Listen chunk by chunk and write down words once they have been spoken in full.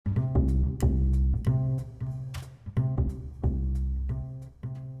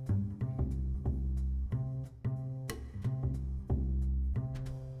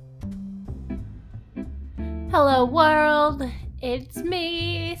Hello world, it's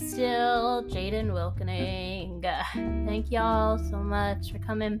me still, Jaden Wilkening. Thank y'all so much for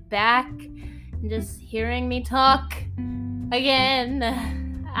coming back and just hearing me talk again.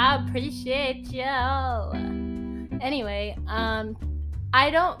 I appreciate y'all. Anyway, I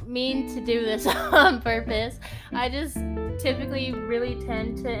don't mean to do this on purpose. I just typically really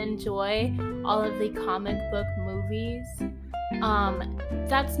tend to enjoy all of the comic book movies.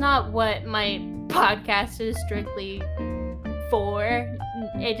 That's not what my podcast is strictly for.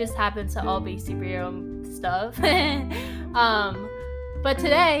 It just happens to all be superhero stuff. But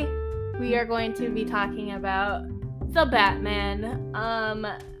today we are going to be talking about the Batman.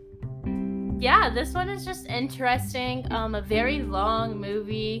 This one is just interesting. A very long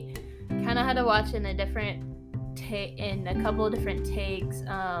movie. Kind of had to watch in a couple of different takes.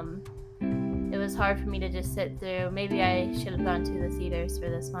 It was hard for me to just sit through. Maybe I should have gone to the theaters for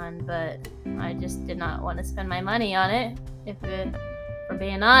this one, but I just did not want to spend my money on it, for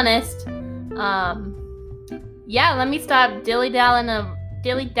being honest. Let me stop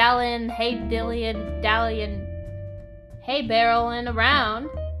dilly-dallying, hey barreling around,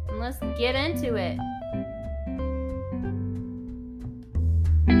 and let's get into it.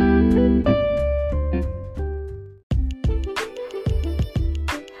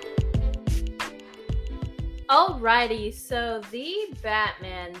 Alrighty, so The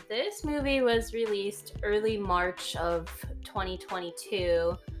Batman. This movie was released early March of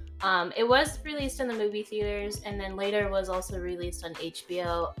 2022. It was released in the movie theaters and then later was also released on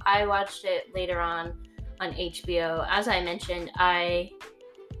HBO. I watched it later on HBO. As I mentioned, I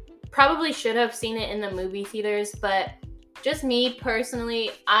probably should have seen it in the movie theaters, but just me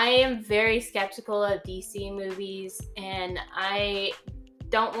personally, I am very skeptical of DC movies, and I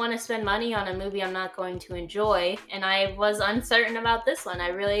don't want to spend money on a movie I'm not going to enjoy, and I was uncertain about this one. I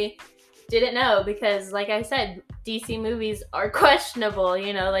really didn't know because, like I said, DC movies are questionable,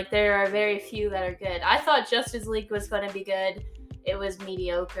 there are very few that are good. I thought Justice League was going to be good. It was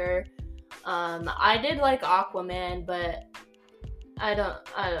mediocre. I did like Aquaman, but I don't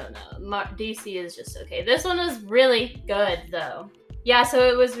know. DC is just okay. This one was really good, though. Yeah, so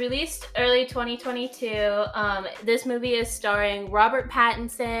it was released early 2022. This movie is starring Robert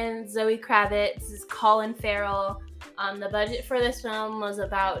Pattinson, Zoe Kravitz, Colin Farrell. The budget for this film was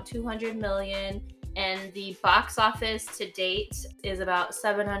about $200 million, and the box office to date is about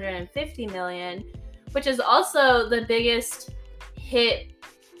 $750 million, which is also the biggest hit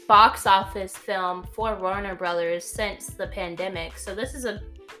box office film for Warner Brothers since the pandemic. So this is a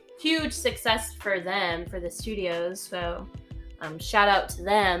huge success for them, for the studios. So shout out to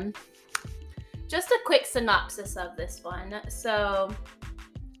them. Just a quick synopsis of this one. So,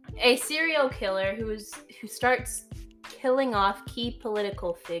 a serial killer who starts killing off key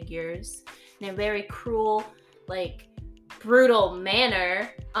political figures in a very cruel, brutal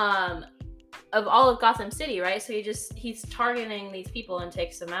manner of all of Gotham City, right? So he's targeting these people and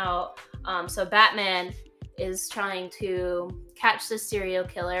takes them out. So Batman is trying to catch the serial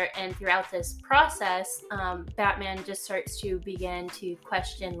killer, and throughout this process, Batman just starts to begin to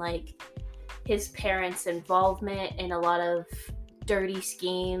question his parents' involvement in a lot of dirty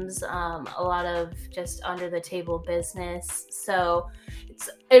schemes, a lot of just under the table business. So it's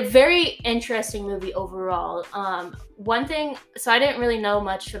a very interesting movie overall. One thing, so I didn't really know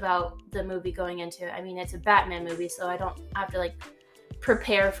much about the movie going into it. I mean, it's a Batman movie, so I don't have to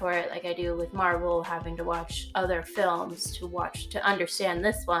prepare for it like I do with Marvel, having to watch other films to understand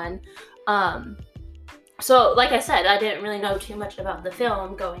this one. So like I said, I didn't really know too much about the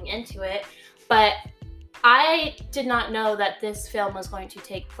film going into it, but I did not know that this film was going to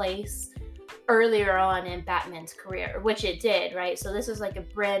take place earlier on in Batman's career, which it did, right? So this is a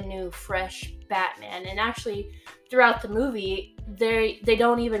brand new, fresh Batman, and actually throughout the movie, they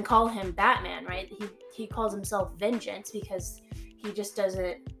don't even call him Batman, right? He calls himself Vengeance because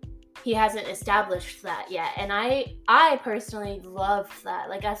he hasn't established that yet. And I personally loved that.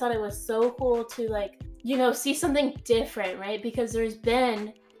 I thought it was so cool to see something different, right? Because there's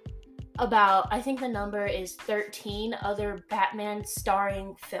been about, I think the number is 13 other Batman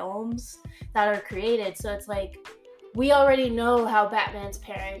starring films that are created. So it's we already know how Batman's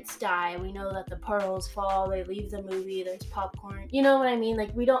parents die. We know that the pearls fall, they leave the movie, there's popcorn. You know what I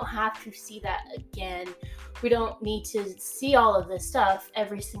mean? We don't have to see that again. We don't need to see all of this stuff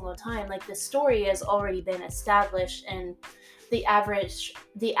every single time. The story has already been established, and the average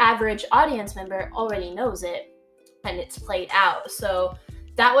audience member already knows it, and it's played out. So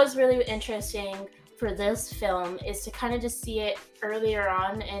that was really interesting for this film, is to kind of just see it earlier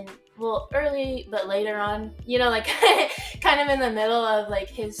on, and early but later on, kind of in the middle of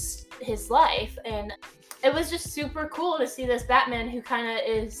his life. And it was just super cool to see this Batman who kind of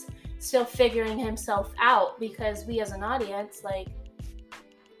is still figuring himself out, because we as an audience, like,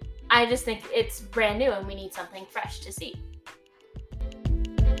 I just think it's brand new and we need something fresh to see.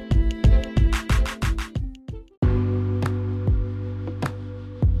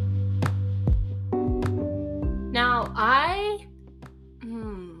 Now, I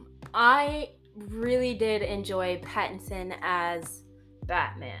really did enjoy Pattinson as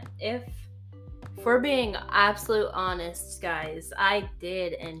Batman. If we're being absolute honest, guys, I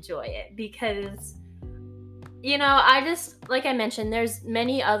did enjoy it because, I just, like I mentioned, there's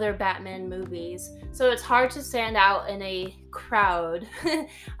many other Batman movies, so it's hard to stand out in a crowd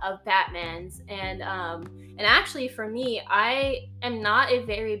of Batmans. And actually, for me, I am not a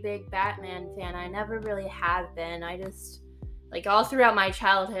very big Batman fan. I never really have been. I just, like, all throughout my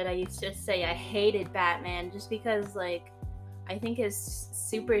childhood, I used to say I hated Batman just because, like, I think his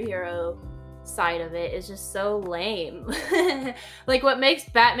superhero side of it is just so lame. Like, what makes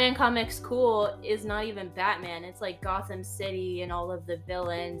Batman comics cool is not even Batman. It's like Gotham City and all of the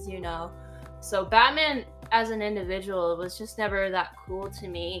villains, So Batman as an individual was just never that cool to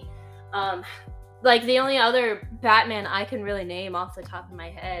me. Like, the only other Batman I can really name off the top of my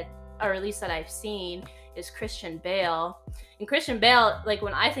head, or at least that I've seen, is Christian Bale. And Christian Bale, like,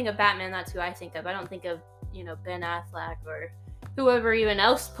 when I think of Batman, that's who I think of. I don't think of, Ben Affleck or whoever even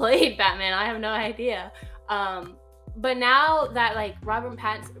else played Batman. I have no idea. But now that, like, Robert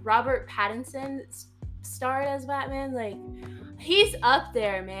Pattinson starred as Batman, like, he's up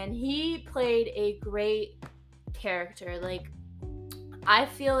there, man. He played a great character. Like, I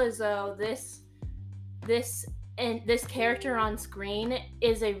feel as though this character on screen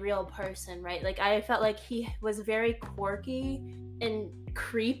is a real person, right? Like, I felt like he was very quirky and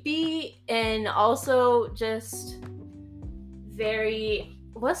creepy, and also just very,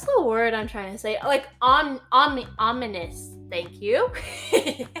 what's the word I'm trying to say? Like, ominous. Thank you.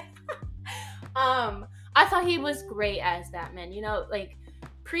 I thought he was great as Batman. Like,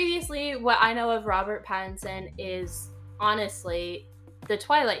 previously, what I know of Robert Pattinson is honestly the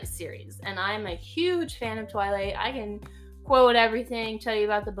Twilight series, and I'm a huge fan of Twilight. I can quote everything, tell you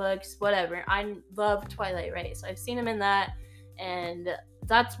about the books, whatever. I love Twilight, right? So I've seen him in that, and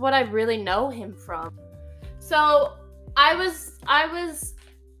that's what I really know him from. So I was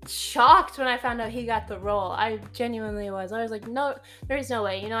shocked when I found out he got the role. I genuinely was. I was like, no, there's no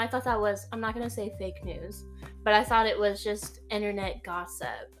way. I thought that was, I'm not gonna say fake news, but I thought it was just internet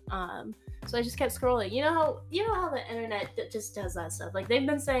gossip. So I just kept scrolling. You know how the internet just does that stuff. Like, they've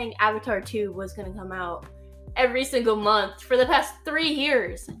been saying Avatar 2 was gonna come out every single month for the past 3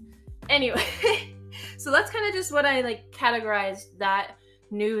 years. Anyway, so that's kind of just what I, like, categorized that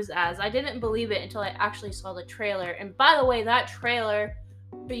news as. I didn't believe it until I actually saw the trailer. And by the way, that trailer,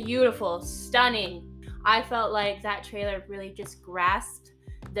 beautiful, stunning. I felt like that trailer really just grasped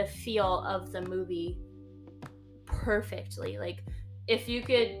the feel of the movie perfectly. Like, if you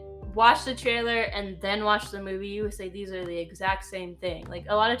could watch the trailer and then watch the movie, you would say these are the exact same thing. Like,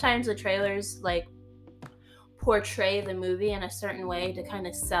 a lot of times the trailers, like, portray the movie in a certain way to kind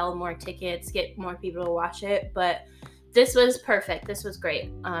of sell more tickets, get more people to watch it, but this was perfect. This was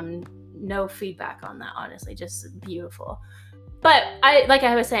great. No feedback on that, honestly. Just beautiful. But like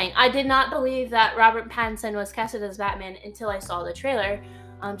I was saying, I did not believe that Robert Pattinson was casted as Batman until I saw the trailer.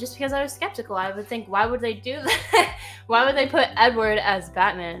 Just because I was skeptical. I would think, why would they do that? Why would they put Edward as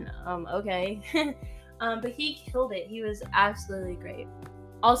Batman? Okay. But he killed it. He was absolutely great.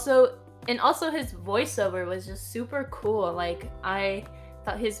 Also his voiceover was just super cool. Like, I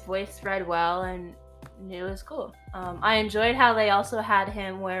thought his voice read well, and it was cool. I enjoyed how they also had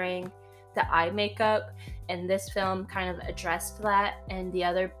him wearing the eye makeup, and this film kind of addressed that, and the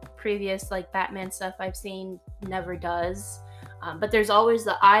other previous, like, Batman stuff I've seen never does. But there's always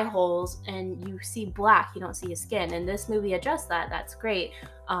the eye holes, and you see black, you don't see his skin, and this movie addressed that. That's great.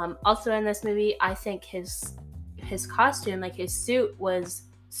 Also in this movie, I think his costume, like his suit, was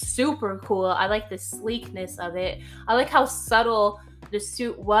super cool. I like the sleekness of it. I like how subtle the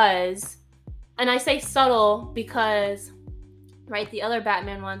suit was. And I say subtle because, right, the other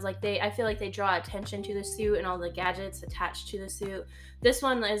Batman ones, like, I feel like they draw attention to the suit and all the gadgets attached to the suit. This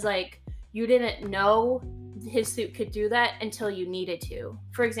one is like, you didn't know his suit could do that until you needed to.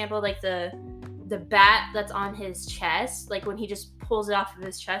 For example, like the bat that's on his chest, like when he just pulls it off of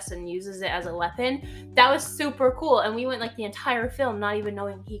his chest and uses it as a weapon, that was super cool. And we went like the entire film not even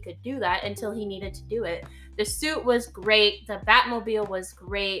knowing he could do that until he needed to do it. The suit was great. The Batmobile was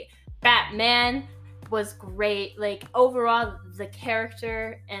great. Batman was great. Like, overall, the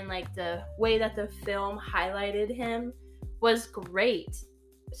character and, like, the way that the film highlighted him was great.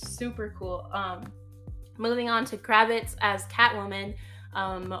 Super cool. Moving on to Kravitz as Catwoman.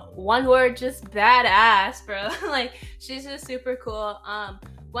 One word, just badass, bro. Like, she's just super cool.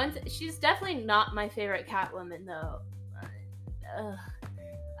 She's definitely not my favorite Catwoman though.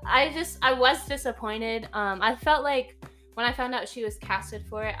 I was disappointed. I felt like when I found out she was casted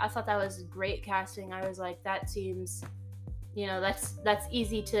for it, I thought that was great casting. I was like, that seems, that's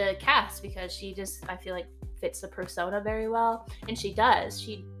easy to cast because she just, I feel like, fits the persona very well, and she does.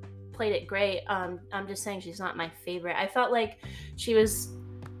 She played it great. I'm just saying she's not my favorite. I felt like she was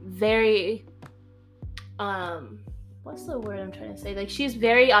very what's the word I'm trying to say? Like, she's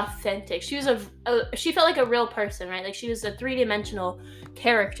very authentic. She was she felt like a real person, right? Like, she was a three-dimensional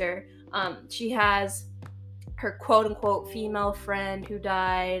character. She has her quote-unquote female friend who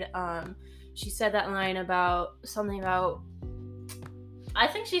died. She said that line about something about, I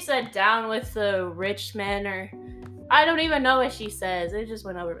think she said down with the rich men, or I don't even know what she says. It just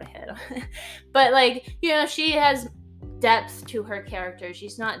went over my head. But, like, she has depth to her character.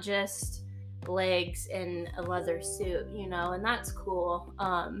 She's not just legs in a leather suit, and that's cool.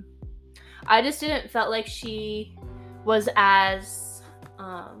 I just didn't felt like she was as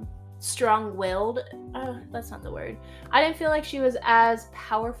strong-willed. That's not the word. I didn't feel like she was as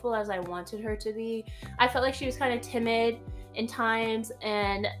powerful as I wanted her to be. I felt like she was kind of timid in times,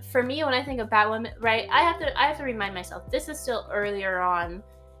 and for me, when I think of Batwoman, right, I have to remind myself this is still earlier on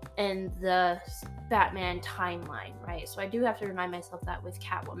in the Batman timeline, right? So I do have to remind myself that with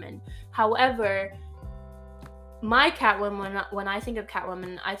Catwoman. However, my Catwoman, when I think of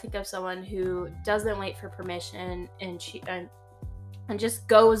Catwoman, I think of someone who doesn't wait for permission, and she and just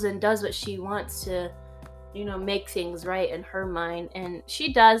goes and does what she wants to, make things right in her mind. And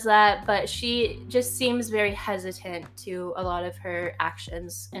she does that, but she just seems very hesitant to a lot of her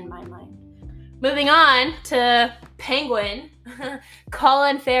actions in my mind. Moving on to Penguin.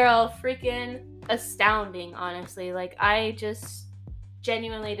 Colin Farrell, freaking astounding, honestly. Like, I just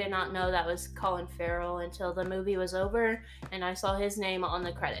genuinely did not know that was Colin Farrell until the movie was over and I saw his name on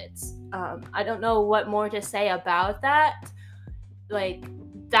the credits. I don't know what more to say about that. Like,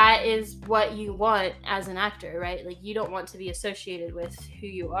 that is what you want as an actor, right? Like, you don't want to be associated with who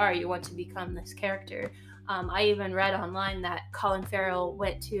you are. You want to become this character. I even read online that Colin Farrell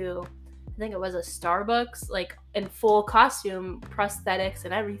went to, I think it was a Starbucks, like, in full costume, prosthetics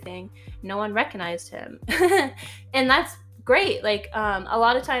and everything. No one recognized him. And that's great. Like, a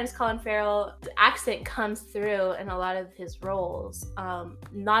lot of times Colin Farrell's accent comes through in a lot of his roles.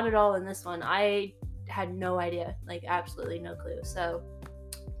 Not at all in this one. I had no idea, like, absolutely no clue. So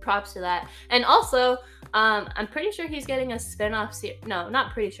props to that. And also, I'm pretty sure he's getting a spin-off no,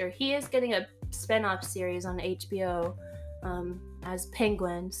 not pretty sure. He is getting a spin-off series on HBO as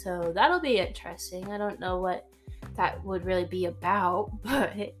Penguin, so that'll be interesting. I don't know what that would really be about,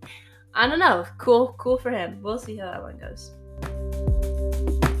 but I don't know. Cool for him. We'll see how that one goes.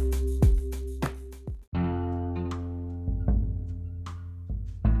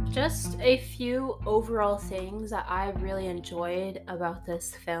 Just a few overall things that I really enjoyed about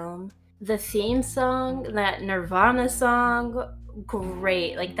this film. The theme song, that Nirvana song,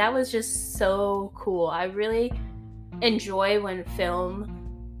 great. Like, that was just so cool. I really enjoy when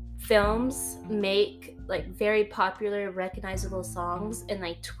films make, like, very popular, recognizable songs and,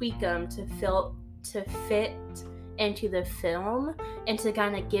 like, tweak them to fit into the film and to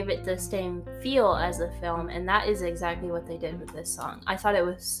kind of give it the same feel as the film, and that is exactly what they did with this song. I thought it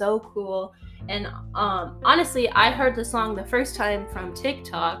was so cool. And honestly, I heard the song the first time from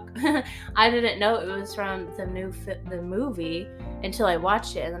TikTok. I didn't know it was from the movie until I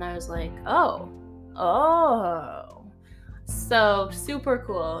watched it, and then I was like, oh, so super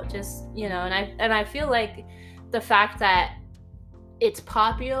cool. Just, and I feel like the fact that it's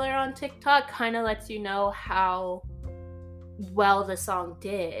popular on TikTok kind of lets you know how well the song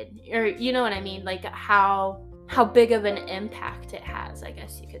did, or you know what I mean, like how big of an impact it has, I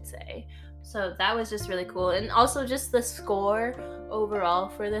guess you could say. So that was just really cool. And also just the score overall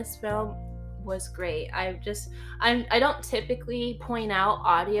for this film was great. I don't typically point out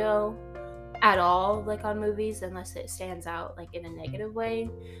audio at all, like, on movies, unless it stands out, like, in a negative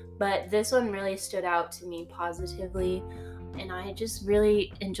way, but this one really stood out to me positively, and I just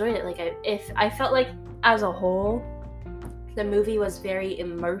really enjoyed it. Like, I felt like as a whole the movie was very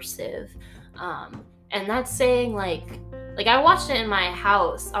immersive, and that's saying, like I watched it in my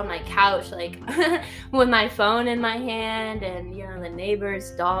house on my couch, like, with my phone in my hand, and the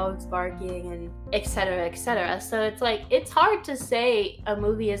neighbors' dogs barking, and etc. So it's like, it's hard to say a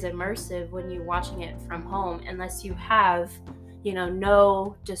movie is immersive when you're watching it from home unless you have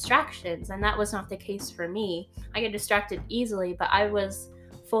no distractions, and that was not the case for me. I get distracted easily, but I was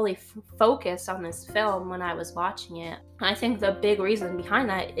fully focused on this film when I was watching it. I think the big reason behind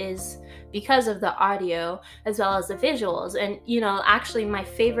that is because of the audio as well as the visuals. And, actually my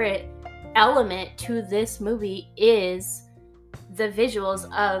favorite element to this movie is the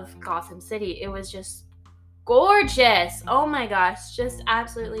visuals of Gotham City. It was just gorgeous. Oh my gosh, just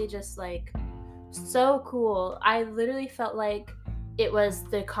absolutely just like so cool. I literally felt like it was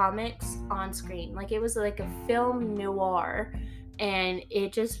the comics on screen. Like it was like a film noir, and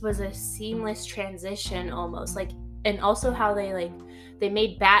it just was a seamless transition almost. Like, and also how they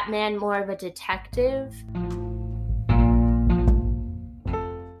made Batman more of a detective.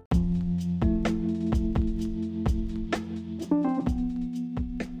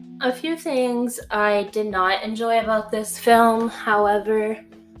 A few things I did not enjoy about this film, however,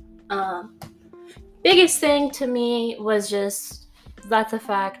 biggest thing to me was just the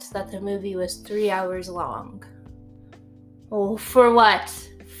fact that the movie was 3 hours long. Oh, for what?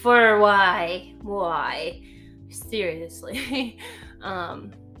 For why? Why? Seriously.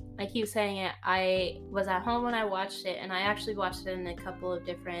 I keep saying it. I was at home when I watched it, and I actually watched it in a couple of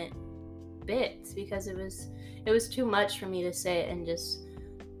different bits because it was too much for me to sit and just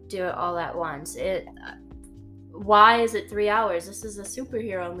do it all at once. Why is it 3 hours? This is a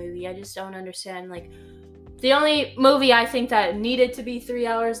superhero movie. I just don't understand. Like, the only movie I think that needed to be 3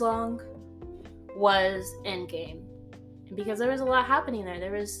 hours long was Endgame, because there was a lot happening there.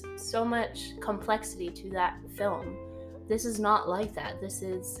 There was so much complexity to that film. This is not like that. This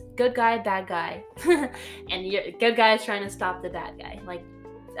is good guy, bad guy, and good guy is trying to stop the bad guy. Like,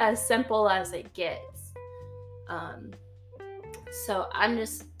 as simple as it gets. So I'm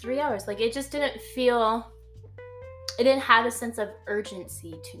just 3 hours. Like, it just didn't have a sense of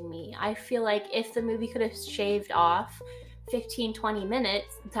urgency to me. I feel like if the movie could have shaved off 15-20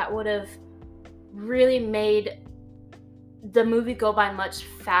 minutes, that would have really made the movie go by much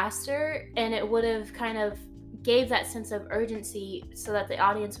faster, and it would have kind of gave that sense of urgency so that the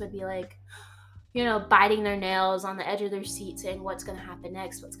audience would be like, biting their nails on the edge of their seat saying, what's going to happen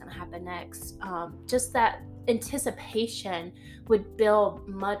next? Just that anticipation would build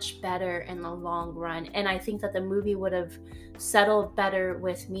much better in the long run. And I think that the movie would have settled better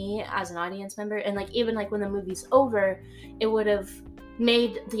with me as an audience member. And even when the movie's over, it would have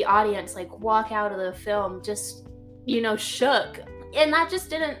made the audience walk out of the film just, shook. And that just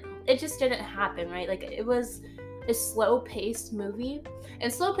didn't happen, right? It was a slow-paced movie,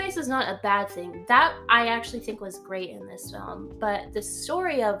 and slow pace is not a bad thing. That I actually think was great in this film, but the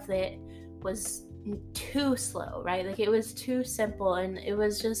story of it was too slow, right? It was too simple, and it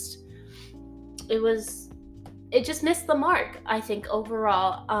just missed the mark, I think,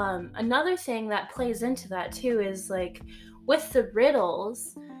 overall. Another thing that plays into that too is with the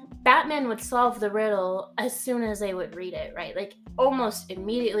riddles, Batman would solve the riddle as soon as they would read it, right? Almost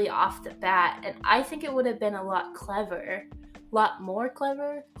immediately off the bat. And I think it would have been a lot more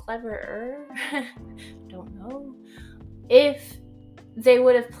clever, cleverer, don't know, if they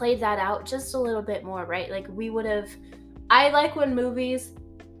would have played that out just a little bit more, right? I like when movies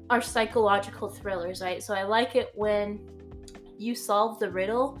are psychological thrillers, right? So I like it when you solve the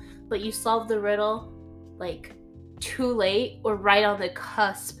riddle, but you solve the riddle too late or right on the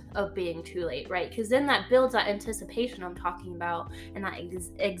cusp of being too late, right? Because then that builds that anticipation I'm talking about, and that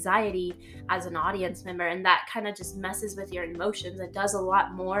anxiety as an audience member, and that kind of just messes with your emotions. It does a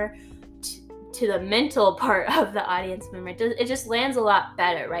lot more to the mental part of the audience member. It just lands a lot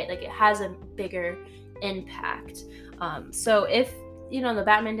better, right? It has a bigger impact. So if the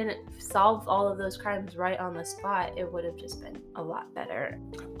Batman didn't solve all of those crimes right on the spot, it would have just been a lot better.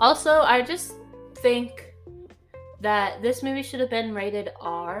 Also, I just think that this movie should have been rated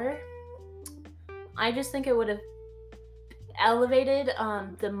R. I just think it would have elevated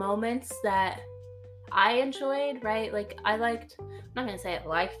the moments that I enjoyed, right? I'm not gonna say I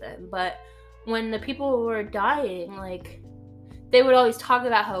liked them, but when the people were dying, they would always talk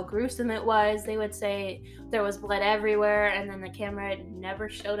about how gruesome it was. They would say there was blood everywhere, and then the camera never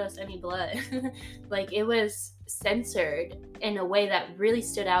showed us any blood. It was censored in a way that really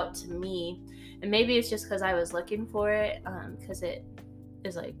stood out to me. And maybe it's just because I was looking for it, because it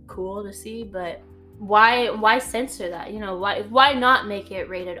is cool to see. But why censor that? Why not make it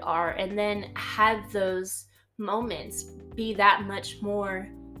rated R and then have those moments be that much more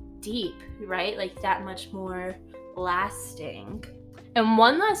deep, right? That much more lasting. And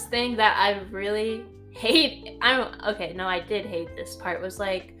one last thing that I really hate, I did hate this part, was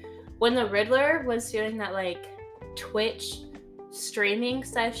when the Riddler was doing that Twitch streaming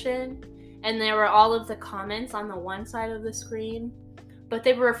session, and there were all of the comments on the one side of the screen, but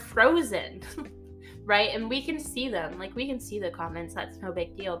they were frozen. right? And we can see them, like we can see the comments, that's no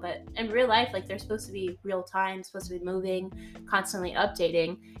big deal. But in real life, like they're supposed to be real time, supposed to be moving, constantly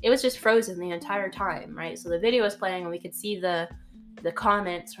updating. It was just frozen the entire time, right? So the video was playing and we could see the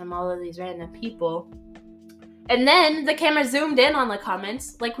comments from all of these random people. And then the camera zoomed in on the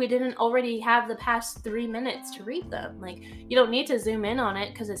comments like we didn't already have the past 3 minutes to read them. Like, you don't need to zoom in on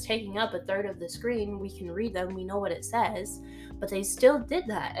it because it's taking up a third of the screen. We can read them. We know what it says. But they still did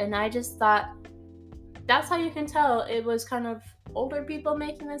that. And I just thought, that's how you can tell it was kind of older people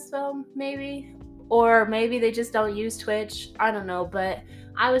making this film, maybe. Or maybe they just don't use Twitch. I don't know. But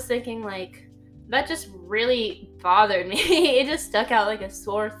I was thinking, like, that just really bothered me. It just stuck out like a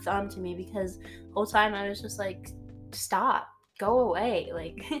sore thumb to me because the whole time I was just like, stop, go away.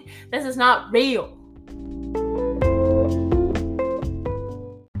 Like, this is not real.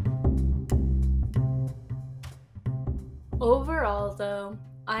 Overall, though,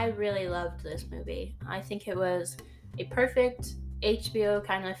 I really loved this movie. I think it was a perfect HBO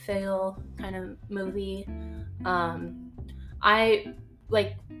kind of fail kind of movie. I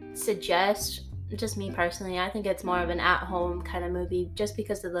suggest, just me personally, I think it's more of an at-home kind of movie just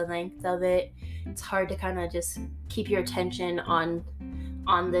because of the length of it. It's hard to kind of just keep your attention on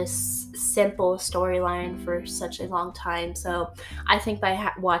this simple storyline for such a long time. So I think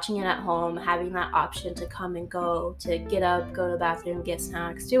by watching it at home, having that option to come and go, to get up, go to the bathroom, get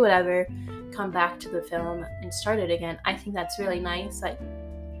snacks, do whatever, come back to the film and start it again, I think that's really nice. Like,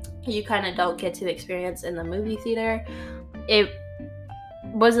 you kind of don't get to experience in the movie theater. It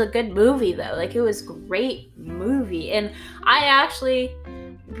was a good movie though. Like, it was a great movie and I actually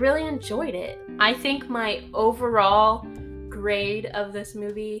really enjoyed it. I think my overall grade of this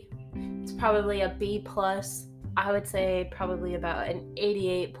movie is probably a B+. I would say probably about an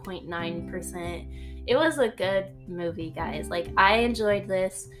 88.9%. It was a good movie, guys. Like, I enjoyed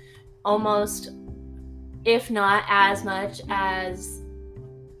this almost, if not as much as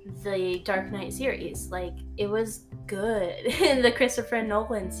the Dark Knight series. Like, it was good. In the Christopher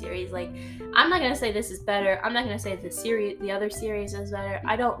Nolan series, like, I'm not gonna say this is better. I'm not gonna say the other series is better.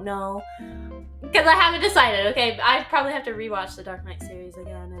 I don't know because I haven't decided. Okay, I probably have to rewatch the Dark Knight series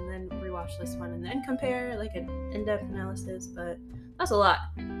again and then rewatch this one and then compare, like, an in-depth analysis. But that's a lot.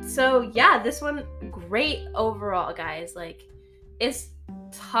 So yeah, this one, great overall, guys. Like, it's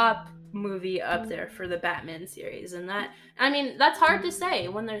top movie up there for the Batman series. And that, I mean, that's hard to say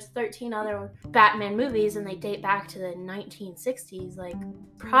when there's 13 other Batman movies and they date back to the 1960s. Like,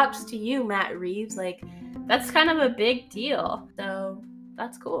 props to you, Matt Reeves. Like, that's kind of a big deal. So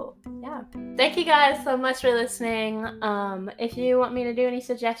that's cool. Yeah. Thank you guys so much for listening. If you want me to do any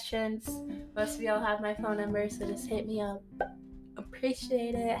suggestions, most of y'all have my phone number, so just hit me up.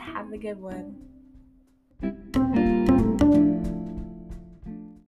 Appreciate it. Have a good one.